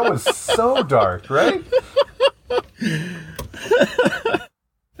 Yeah, that was so dark, right?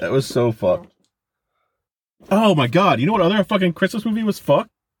 That was so fucked. Oh my god, you know what other fucking Christmas movie was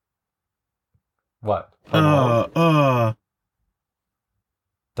fucked? What? Die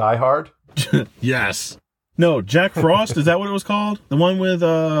Hard? Yes. No, Jack Frost, is that what it was called? The one with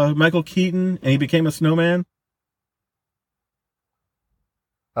Michael Keaton and he became a snowman?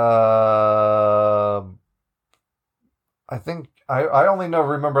 I think I only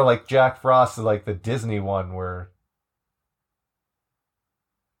remember like Jack Frost is like the Disney one where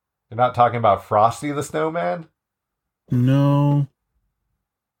you're not talking about Frosty the Snowman? No.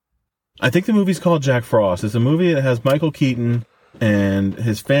 I think the movie's called Jack Frost. It's a movie that has Michael Keaton and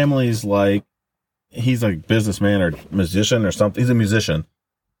his family's like, he's like businessman or musician or something. He's a musician.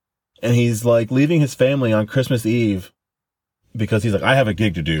 And he's like leaving his family on Christmas Eve because he's like, I have a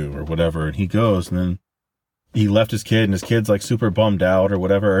gig to do or whatever. And he goes and then he left his kid and his kid's like super bummed out or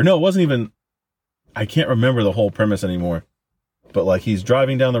whatever. Or no, it wasn't even, I can't remember the whole premise anymore. But like he's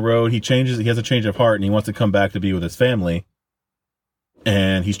driving down the road. He has a change of heart and he wants to come back to be with his family.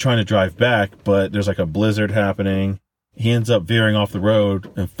 And he's trying to drive back, but there's like a blizzard happening. He ends up veering off the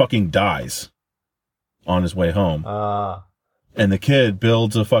road and fucking dies on his way home. And the kid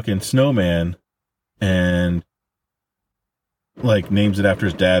builds a fucking snowman and like names it after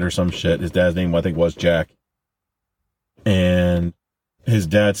his dad or some shit. His dad's name, I think, was Jack. And his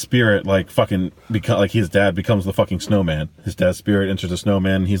dad's spirit, like fucking, like his dad becomes the fucking snowman. His dad's spirit enters the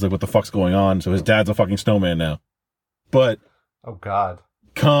snowman. And he's like, what the fuck's going on? So his dad's a fucking snowman now. But oh God,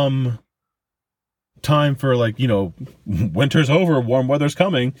 come time for like, you know, winter's over, warm weather's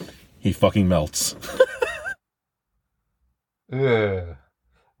coming, he fucking melts. Ugh.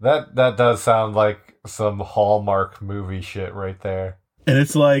 That does sound like some Hallmark movie shit right there. And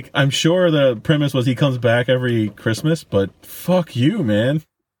it's like, I'm sure the premise was he comes back every Christmas, but fuck you, man.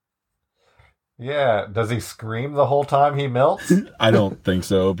 Yeah, does he scream the whole time he melts? I don't think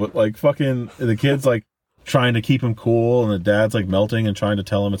so, but like fucking the kid's like trying to keep him cool and the dad's like melting and trying to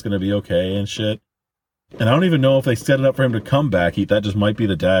tell him it's going to be okay and shit. And I don't even know if they set it up for him to come back. That just might be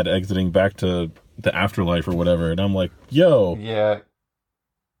the dad exiting back to the afterlife or whatever. And I'm like, yo. Yeah.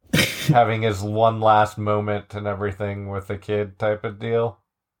 Having his one last moment and everything with the kid type of deal.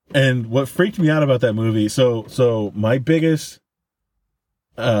 And what freaked me out about that movie, so my biggest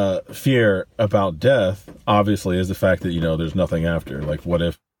fear about death, obviously, is the fact that, you know, there's nothing after. Like, what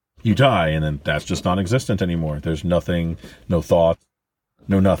if you die and then that's just non-existent anymore? There's nothing, no thought,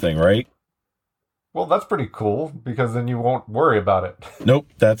 no nothing, right? Well, that's pretty cool, because then you won't worry about it. Nope,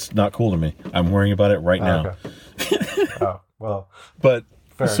 that's not cool to me. I'm worrying about it right now. Okay. Oh, well. But,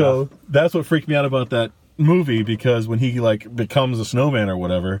 so, enough. That's what freaked me out about that movie, because when he, like, becomes a snowman or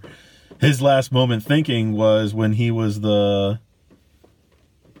whatever, his last moment thinking was when he was in the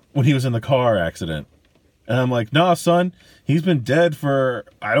car accident. And I'm like, nah, son, he's been dead for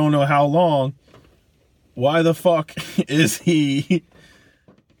I don't know how long. Why the fuck is he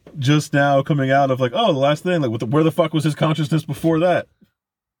just now coming out of like, oh, the last thing, like, where the fuck was his consciousness before that?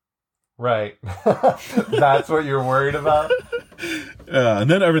 Right. That's what you're worried about? And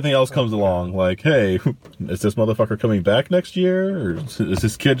then everything else comes along. Like, hey, is this motherfucker coming back next year? Or is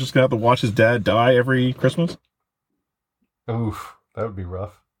this kid just going to have to watch his dad die every Christmas? Oof, that would be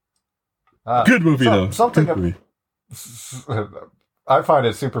rough. Good movie, though. Something Good movie. I find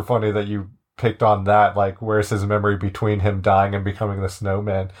it super funny that you picked on that. Like, where's his memory between him dying and becoming the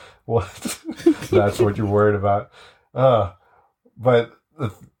snowman? What? That's what you're worried about. But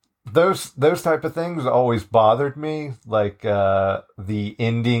those type of things always bothered me. Like the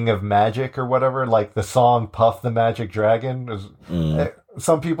ending of Magic or whatever. Like the song "Puff the Magic Dragon."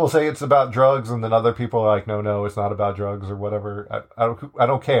 Some people say it's about drugs, and then other people are like, no, it's not about drugs or whatever. I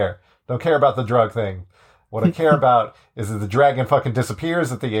don't care. Don't care about the drug thing. What I care about is that the dragon fucking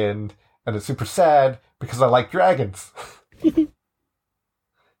disappears at the end, and it's super sad because I like dragons. You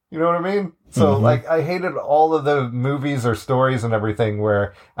know what I mean? So, like, I hated all of the movies or stories and everything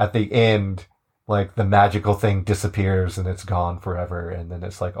where at the end, like, the magical thing disappears and it's gone forever, and then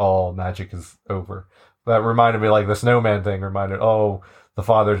it's like, all magic is over. That reminded me, like, the snowman thing reminded, oh, the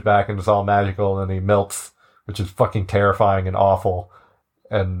father's back and it's all magical, and then he melts, which is fucking terrifying and awful.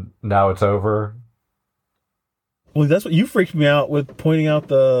 And now it's over. Well, that's what you freaked me out with, pointing out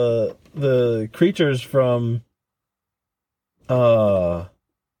the creatures from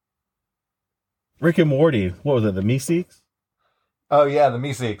Rick and Morty. What was it? The Meeseeks? Oh yeah, the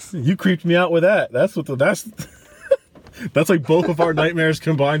Meeseeks. You creeped me out with that. That's that's like both of our nightmares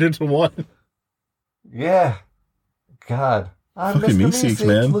combined into one. Yeah. God. I'm Look at me, Mr. Seeks, Meeseeks,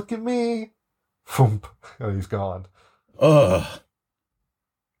 man. look at me. Foomp. Oh, he's gone. Ugh.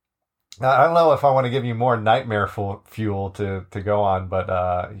 I don't know if I want to give you more nightmare fuel to go on,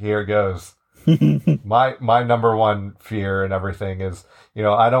 but here it goes. My number one fear and everything is,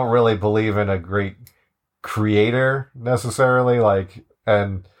 I don't really believe in a great creator necessarily,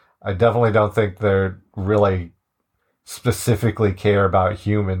 and I definitely don't think they're really specifically care about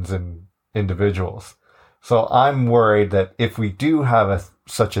humans and individuals. So I'm worried that if we do have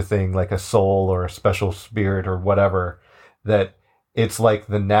such a thing like a soul or a special spirit or whatever, that it's like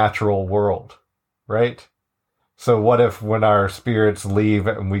the natural world, right? So what if when our spirits leave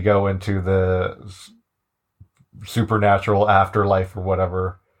and we go into the supernatural afterlife or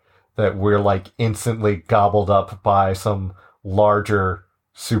whatever, that we're like instantly gobbled up by some larger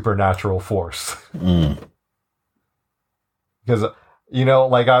supernatural force? Because,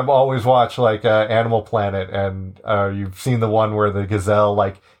 I've always watched Animal Planet, and you've seen the one where the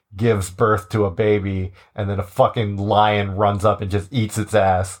gazelle gives birth to a baby, and then a fucking lion runs up and just eats its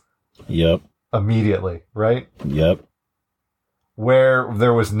ass. Yep. Immediately, right? Yep. Where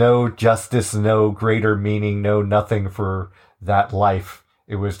there was no justice, no greater meaning, no nothing for that life.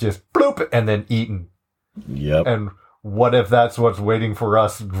 It was just bloop and then eaten. Yep. And what if that's what's waiting for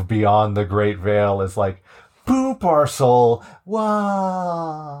us beyond the Great Veil is poop our soul,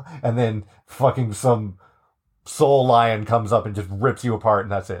 wah, and then fucking some soul lion comes up and just rips you apart,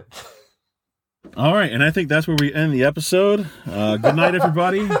 and that's it. All right, and I think that's where we end the episode. Good night,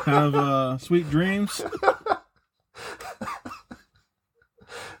 everybody. Have sweet dreams.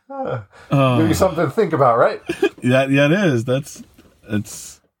 Give you something to think about, right? Yeah, it is. That's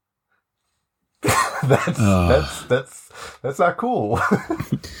that's not cool.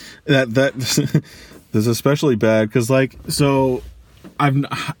 That's especially bad because I've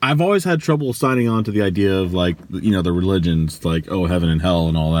always had trouble signing on to the idea of the religions heaven and hell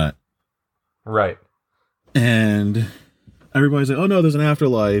and all that. Right. And everybody's like, oh no, there's an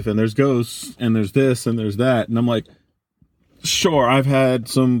afterlife and there's ghosts and there's this and there's that. And I'm like, sure, I've had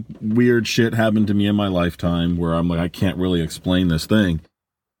some weird shit happen to me in my lifetime where I'm like, I can't really explain this thing.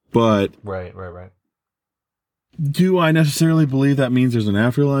 But right. Do I necessarily believe that means there's an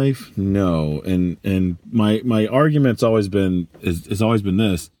afterlife? No. And my argument's always been has always been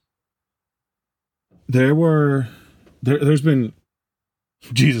this. There's been,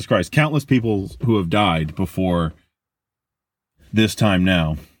 Jesus Christ, countless people who have died before this time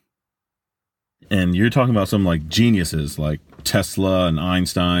now. And you're talking about some geniuses like Tesla and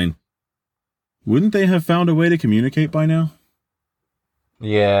Einstein. Wouldn't they have found a way to communicate by now?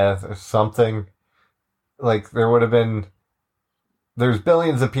 Yeah, there's something. There would have been. There's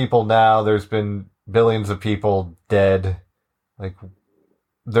billions of people now. There's been billions of people dead.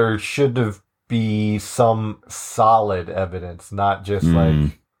 There should have be some solid evidence, not just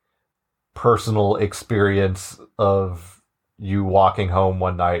personal experience of you walking home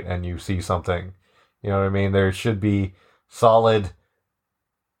one night and you see something. You know what I mean? There should be solid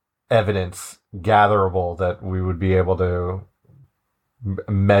evidence gatherable that we would be able to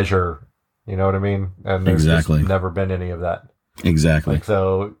measure. You know what I mean? And there's exactly just never been any of that. Exactly.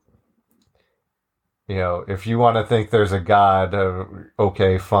 So, if you want to think there's a God,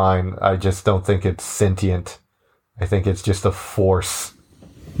 okay, fine. I just don't think it's sentient. I think it's just a force.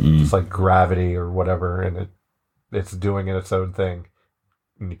 It's like gravity or whatever, and it's doing its own thing.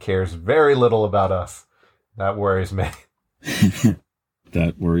 And it cares very little about us. That worries me.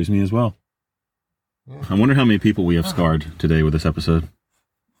 That worries me as well. Yeah. I wonder how many people we have scarred today with this episode.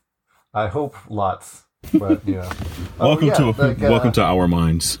 I hope lots, but welcome to our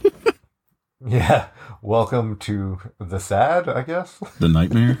minds. Yeah, welcome to the sad, I guess. The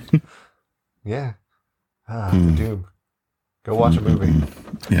nightmare. Yeah. The doom. Go watch a movie.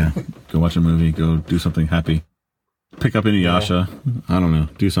 Yeah, go watch a movie. Go do something happy. Pick up Inuyasha. Yeah. I don't know.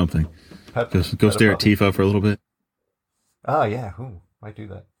 Do something. Go stare at Tifa for a little bit. Oh yeah, might do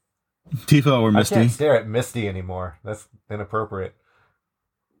that. Tifa or Misty. I can't stare at Misty anymore. That's inappropriate.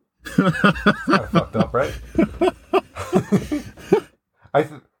 Kind of fucked up, right?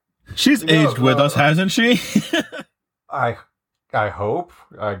 She's aged with us, hasn't she? I hope,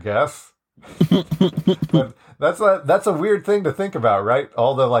 I guess. But that's a weird thing to think about, right?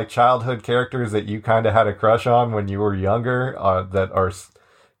 All the childhood characters that you kind of had a crush on when you were younger,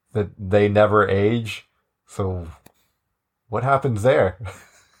 that they never age. So what happens there?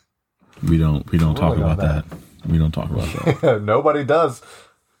 We don't talk about that. We don't talk about that. Nobody does.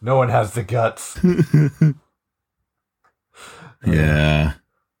 No one has the guts. Yeah.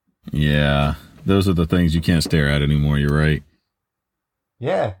 Those are the things you can't stare at anymore. You're right.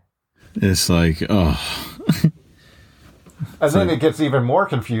 Yeah. It's And then it gets even more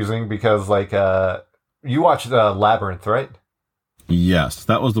confusing because, like, you watched Labyrinth, right? Yes,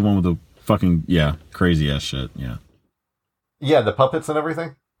 that was the one with the fucking, crazy ass shit. Yeah. Yeah, the puppets and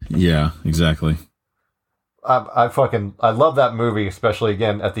everything. Yeah, exactly. I love that movie, especially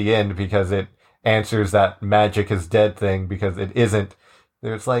again at the end because it answers that magic is dead thing because it isn't.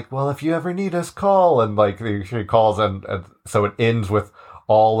 It's like, well, if you ever need us, call. And like she calls and so it ends with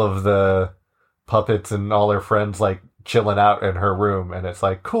all of the puppets and all her friends like chilling out in her room. And it's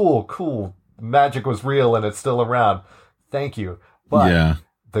like, cool. Magic was real and it's still around. Thank you. But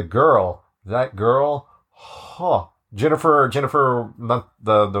that girl, Jennifer, not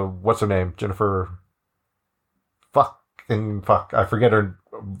the what's her name? Jennifer, fuck. I forget her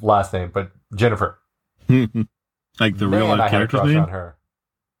last name, but Jennifer. Like the real life character's name? On her.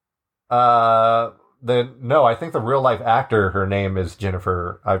 No, I think the real life actor, her name is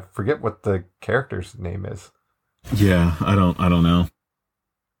Jennifer. I forget what the character's name is. Yeah, I don't know.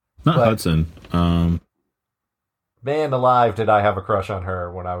 Not Hudson. Man alive, did I have a crush on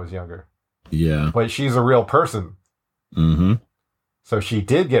her when I was younger. Yeah. But she's a real person. Mm-hmm. So she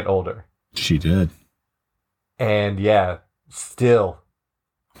did get older. She did. And still.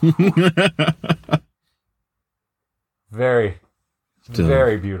 Very,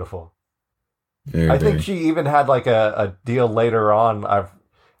 very beautiful. I think she even had like a deal later on.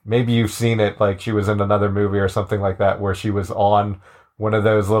 Maybe you've seen it, like she was in another movie or something like that where she was on one of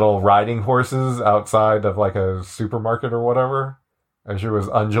those little riding horses outside of like a supermarket or whatever. And she was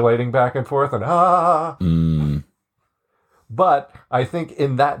undulating back and forth and But I think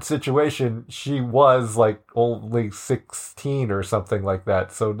in that situation, she was like only 16 or something like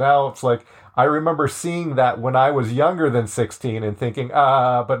that. So now it's like, I remember seeing that when I was younger than 16 and thinking,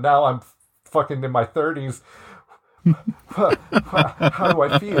 but now I'm fucking in my 30s. How do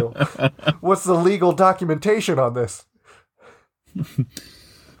I feel? What's the legal documentation on this?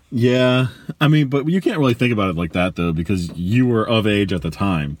 Yeah. I mean, but you can't really think about it like that, though, because you were of age at the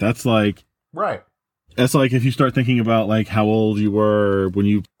time. That's like... Right. That's like if you start thinking about like how old you were when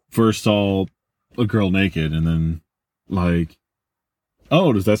you first saw a girl naked and then like,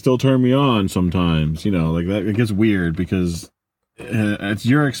 oh, does that still turn me on sometimes? You know, like that, it gets weird because it's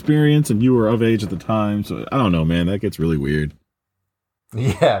your experience and you were of age at the time. So I don't know, man, that gets really weird.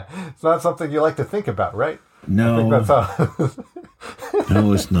 Yeah. It's not something you like to think about, right? No. I think that's how...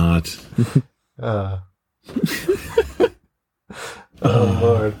 No, it's not. Oh,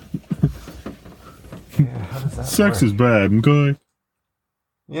 Lord. Yeah, how does that Sex work? is bad, okay?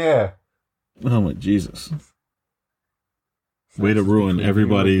 Yeah. Oh my Jesus. Way to ruin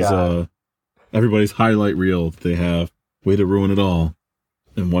everybody's highlight reel that they have. Way to ruin it all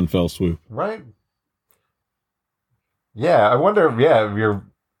in one fell swoop. Right? Yeah, I wonder if you're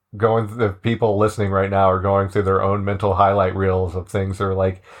if people listening right now are going through their own mental highlight reels of things that are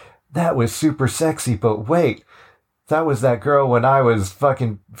like, that was super sexy, but wait, that was that girl when I was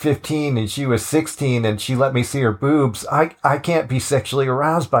fucking 15 and she was 16 and she let me see her boobs. I can't be sexually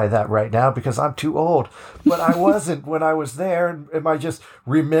aroused by that right now because I'm too old. But I wasn't when I was there. Am I just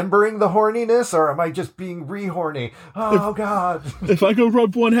remembering the horniness or am I just being re-horny? Oh, God. If I go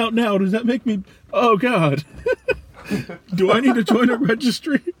rub one out now, does that make me... Oh, God. Do I need to join a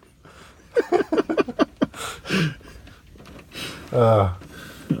registry?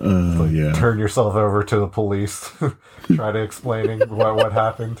 Yeah. Turn yourself over to the police. Try to explaining what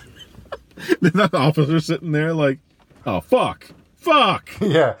happened. Then that officer sitting there like, oh, fuck.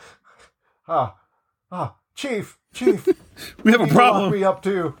 Yeah. Chief. We have a problem. Lock me up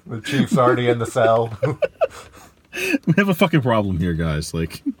too. The chief's already in the cell. We have a fucking problem here, guys.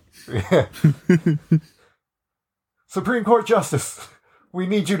 Like, yeah. Supreme Court Justice, we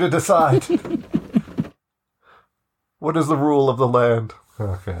need you to decide. What is the rule of the land?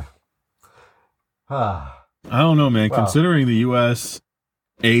 Okay. I don't know, man. Wow. Considering the U.S.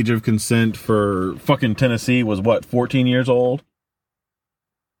 age of consent for fucking Tennessee was, 14 years old?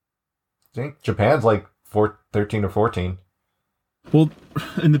 I think Japan's like 13 or 14. Well,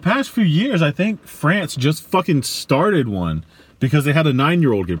 in the past few years, I think France just fucking started one because they had a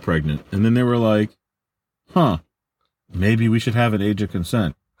 9-year-old get pregnant. And then they were like, maybe we should have an age of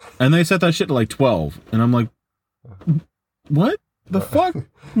consent. And they set that shit to like 12. And I'm like, what the fuck?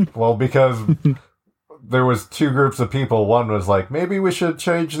 Well, because there was two groups of people. One was like, maybe we should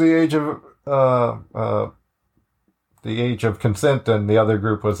change the age of consent. And the other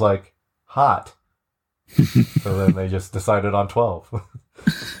group was like, hot. So then they just decided on 12.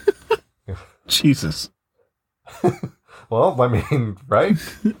 Jesus. Well, I mean, right?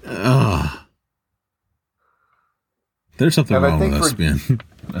 There's something wrong with us, man.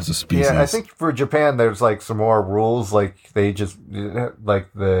 as a species. Yeah, I think for Japan, there's like some more rules. Like they just like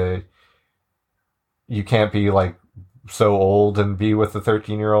you can't be like so old and be with a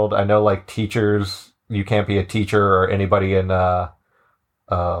 13-year-old. I know like teachers, you can't be a teacher or anybody in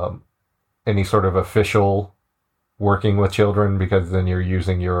any sort of official working with children, because then you're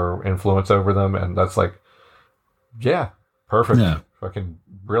using your influence over them, and that's like, yeah, perfect. Yeah. Fucking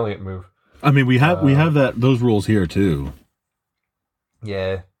brilliant move. I mean, we have those rules here too.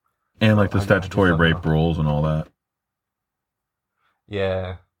 Yeah. And like the statutory rape rules and all that.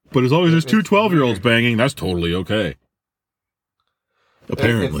 Yeah. But as long as there's two 12-year-olds banging, that's totally okay.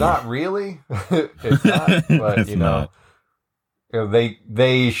 Apparently. It's not really. It's not, but It's not.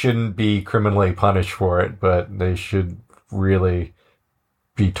 They shouldn't be criminally punished for it, but they should really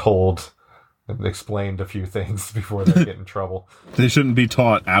be told and explained a few things before they get in trouble. They shouldn't be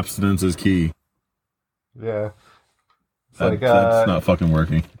taught abstinence is key. Yeah. It's That's not fucking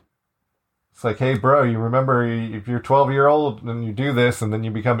working. It's like, hey, bro, you remember if you're 12-year-old and you do this and then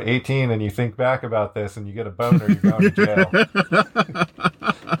you become 18 and you think back about this and you get a boner, you're going to jail.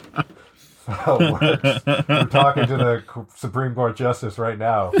 So it works. We're talking to the Supreme Court Justice right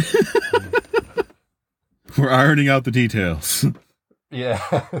now. We're ironing out the details. Yeah.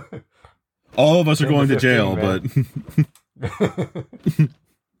 All of us are going to 15, jail, man.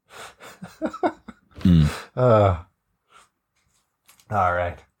 but... All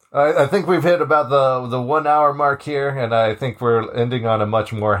right. I think we've hit about the 1 hour mark here, and I think we're ending on a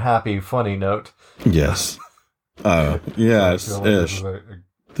much more happy, funny note. Yes. Yes-ish.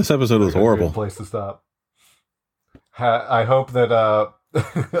 This episode was horrible. Good place to stop. I hope that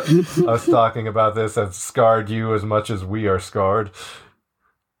us talking about this has scarred you as much as we are scarred.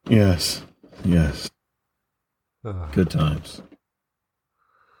 Yes. Yes. Good times.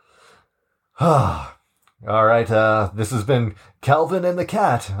 All right. This has been Kelvin and the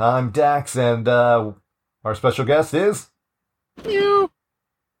Cat. I'm Dax, and our special guest is You.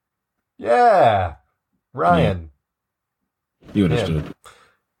 Yeah, Ryan. You understood.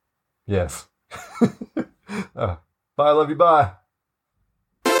 Yes. Bye. Love you. Bye.